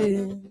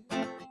forgetting.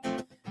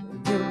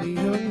 Give me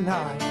a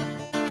night.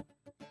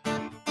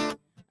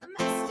 I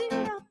messed it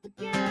up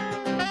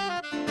again,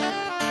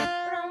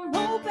 but I'm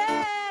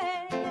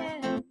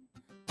hoping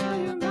for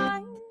your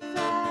mind's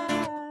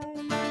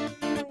eye.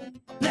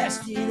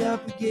 Blast it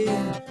up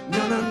again.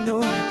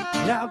 No,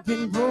 that I've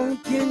been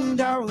broken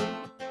down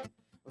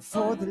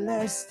for the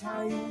last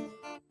time.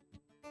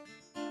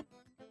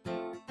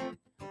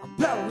 I'm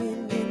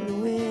blowing in the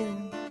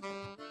wind.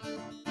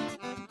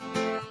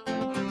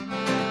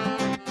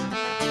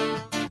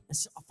 And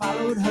so I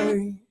followed her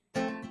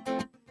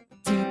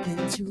deep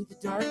into the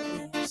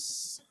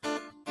darkness,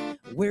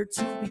 where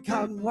to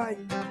become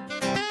one.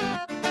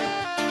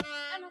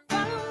 And I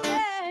followed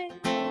it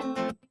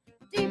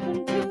deep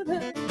into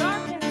the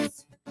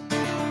darkness,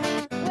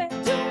 where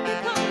to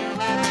become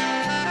one.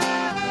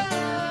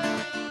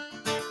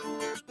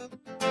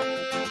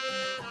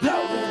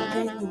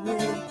 Blowing in the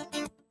wind.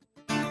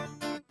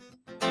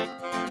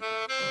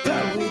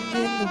 Blowing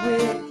in the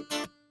wind.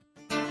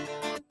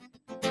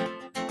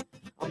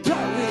 I'm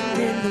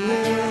blowing in the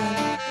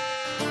wind.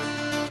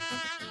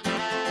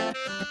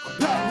 I'm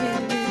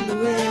blowing in the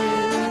wind.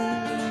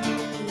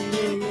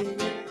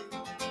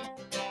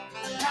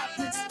 I've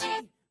been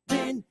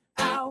screaming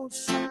out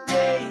your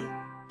name.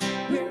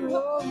 We're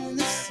all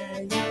the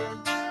same.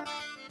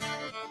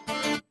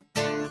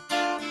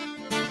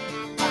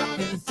 I've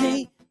been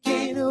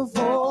thinking of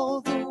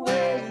all the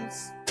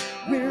ways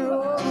we're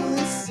all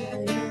the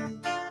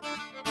same.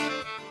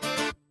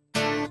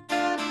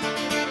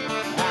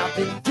 I've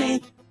been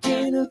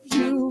thinking of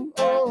you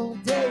all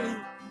day.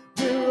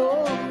 We're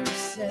all the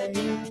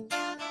same.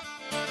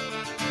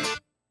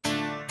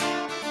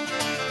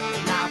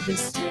 And I've been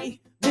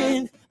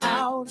screaming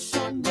out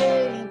your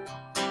name.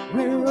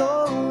 We're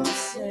all the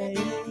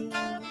same.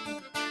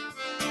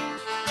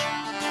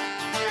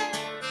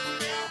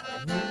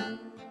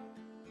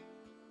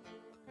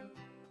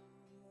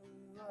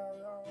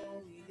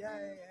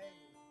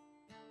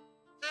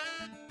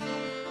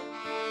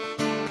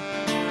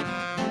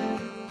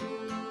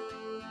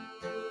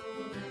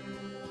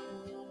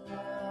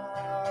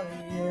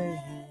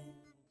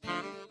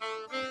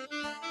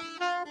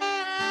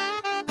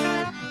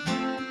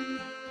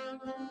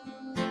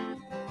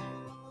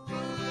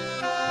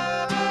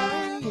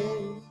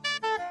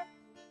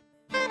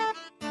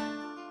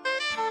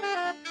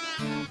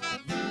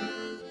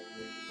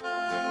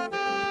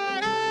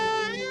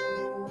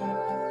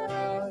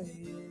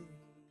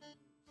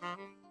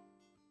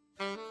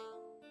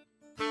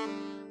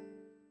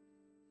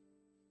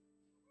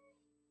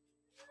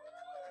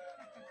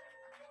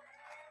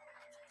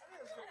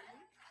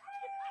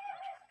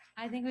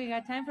 I think we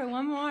got time for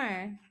one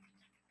more.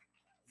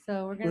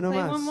 So we're going to Uno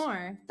play más. one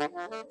more.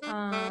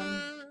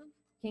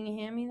 Can you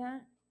hand me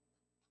that?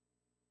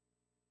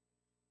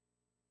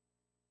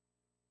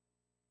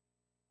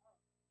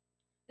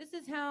 This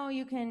is how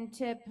you can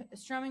tip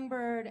Strumming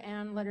Bird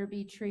and Letter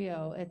B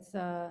Trio. It's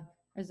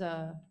there's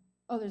a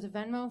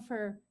Venmo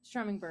for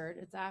Strumming Bird.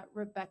 It's at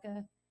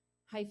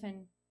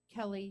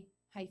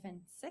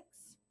Rebecca-Kelly-6.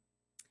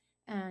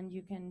 And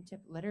you can tip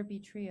Letter B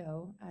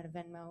Trio at a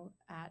Venmo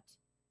at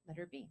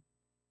Letter B.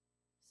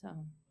 So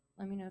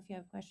let me know if you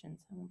have questions.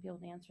 I won't be able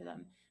to answer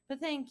them. But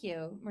thank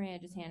you. Maria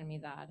just handed me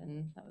that,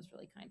 and that was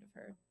really kind of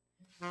her.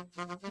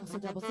 Also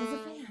doubles as a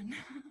fan.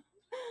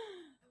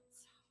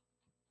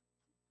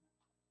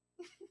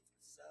 Thank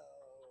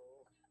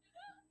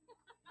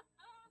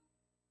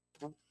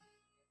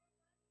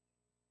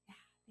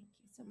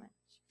you so much.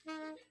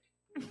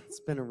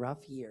 It's been a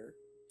rough year.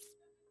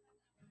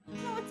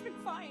 No, it's been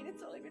fine. It's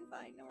totally been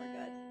fine. No, we're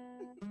good.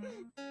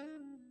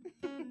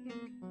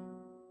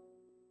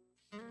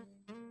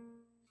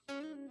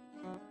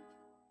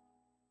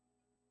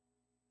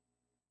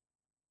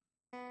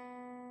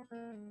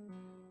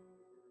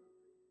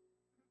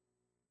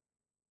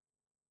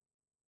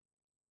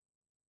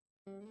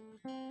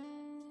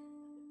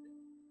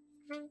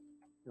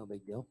 No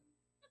big deal.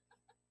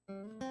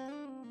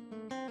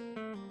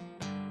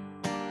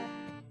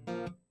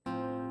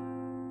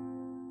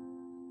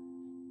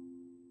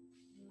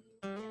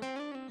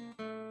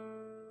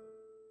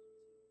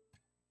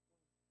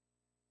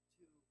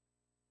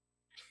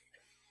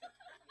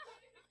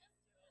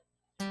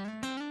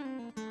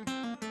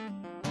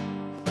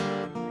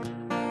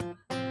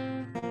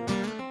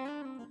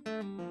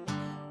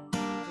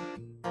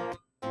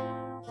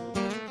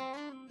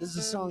 This is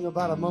a song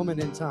about a moment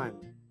in time.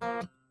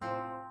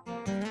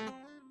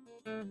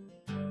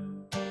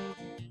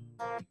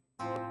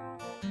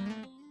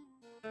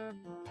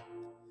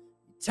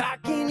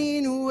 Talking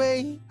in a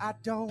way I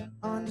don't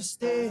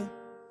understand.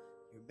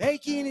 You're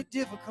making it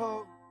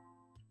difficult.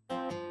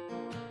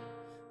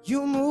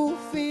 You move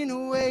in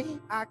a way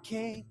I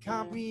can't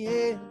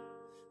comprehend.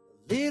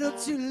 A little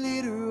too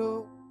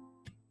literal.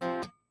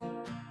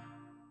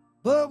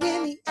 But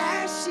when the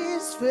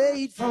ashes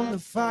fade from the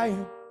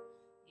fire,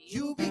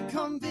 you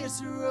become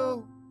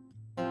visceral.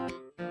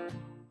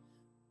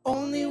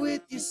 Only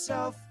with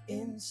yourself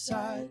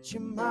inside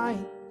your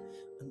mind,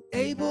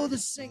 unable to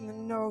sing the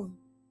note.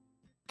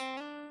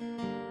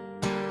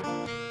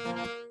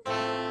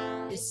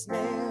 It's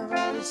never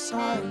as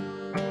hard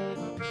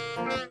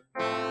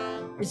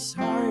as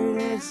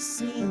it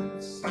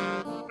seems.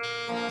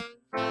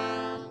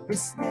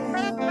 It's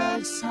never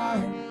as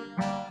hard.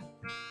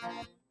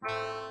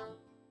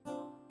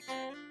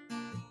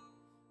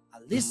 I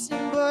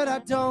listen but I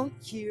don't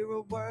hear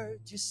a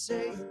word you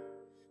say.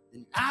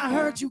 Then I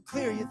heard you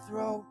clear your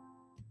throat.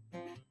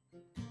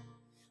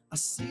 I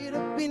sit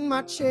up in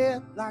my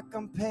chair like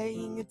I'm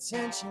paying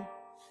attention,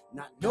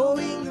 not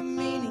knowing the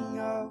meaning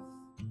of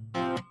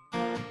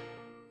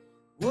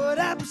what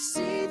I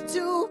perceive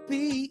to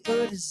be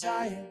a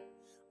desire.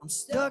 I'm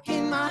stuck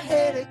in my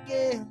head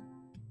again.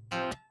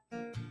 A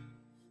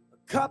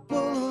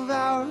couple of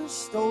hours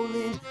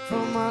stolen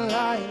from our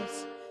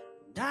lives,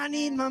 and I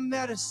need my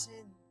medicine.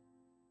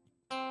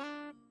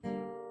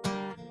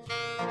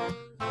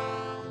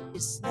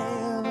 It's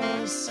never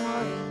as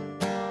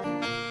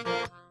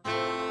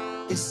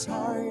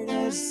hard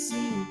as it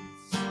seems.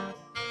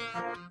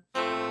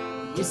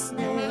 It's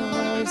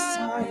never as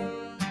hard.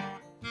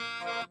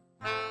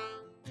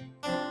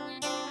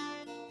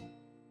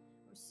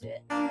 We're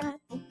sitting at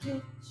the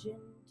kitchen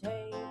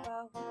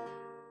table,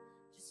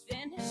 just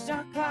finished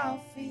our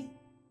coffee.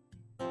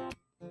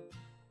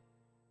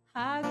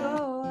 I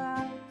go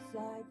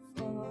outside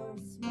for a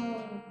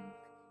smoke.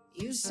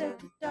 You set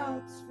the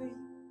dogs free.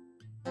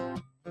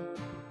 And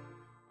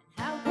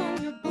how come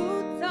your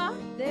boots are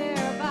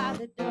there by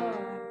the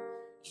door?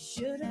 You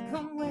should have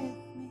come with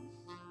me.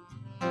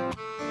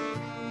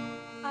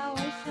 I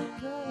wish I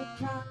could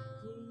talk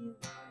to you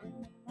in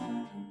the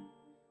morning.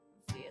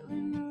 I'm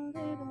feeling a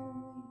little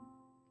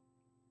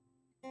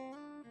weak.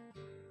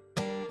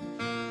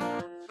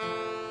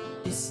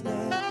 It's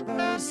never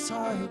as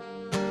hard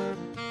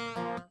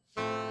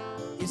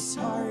as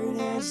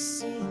it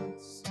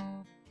seems.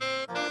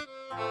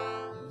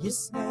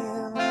 It's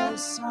never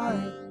as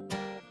hard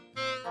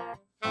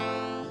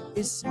as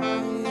it seems.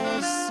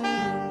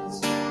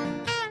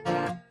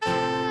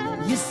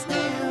 It's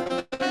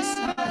never as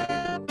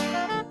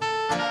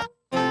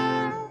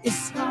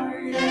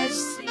hard as it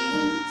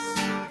seems.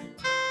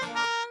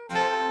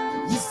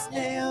 It's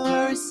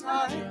never as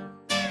hard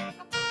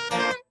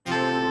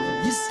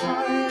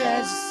as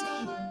it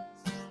seems.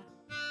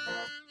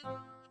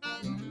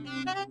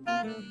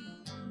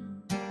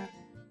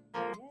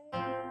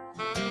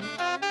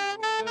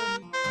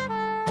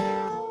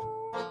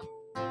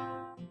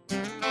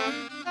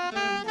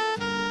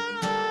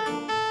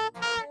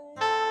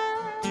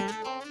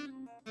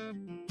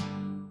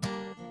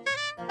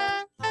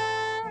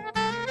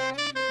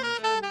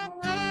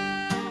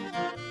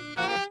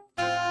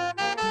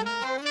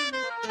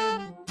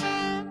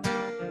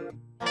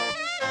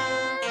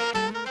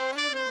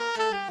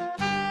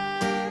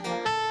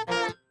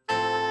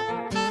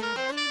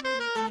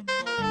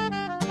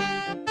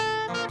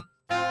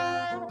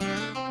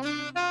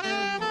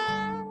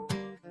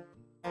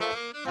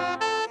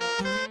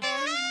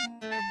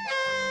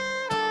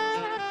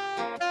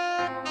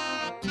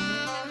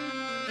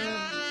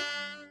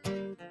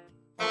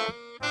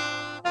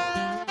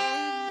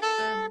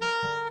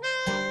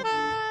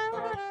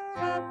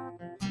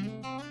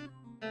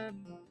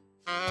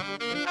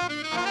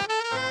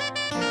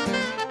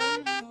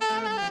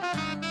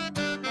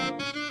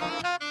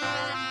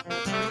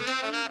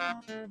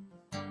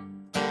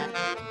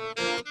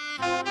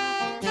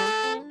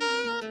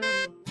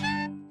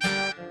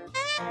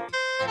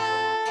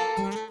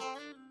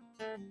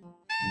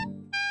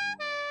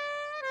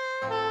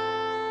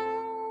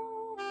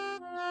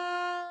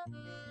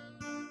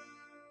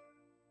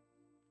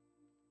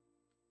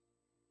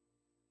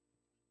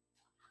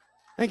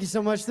 Thank you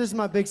so much. This is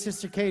my big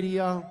sister, Katie,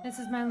 y'all. This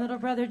is my little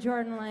brother,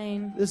 Jordan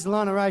Lane. This is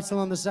Lana Reitzel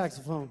on the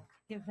saxophone.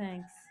 Give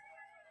thanks.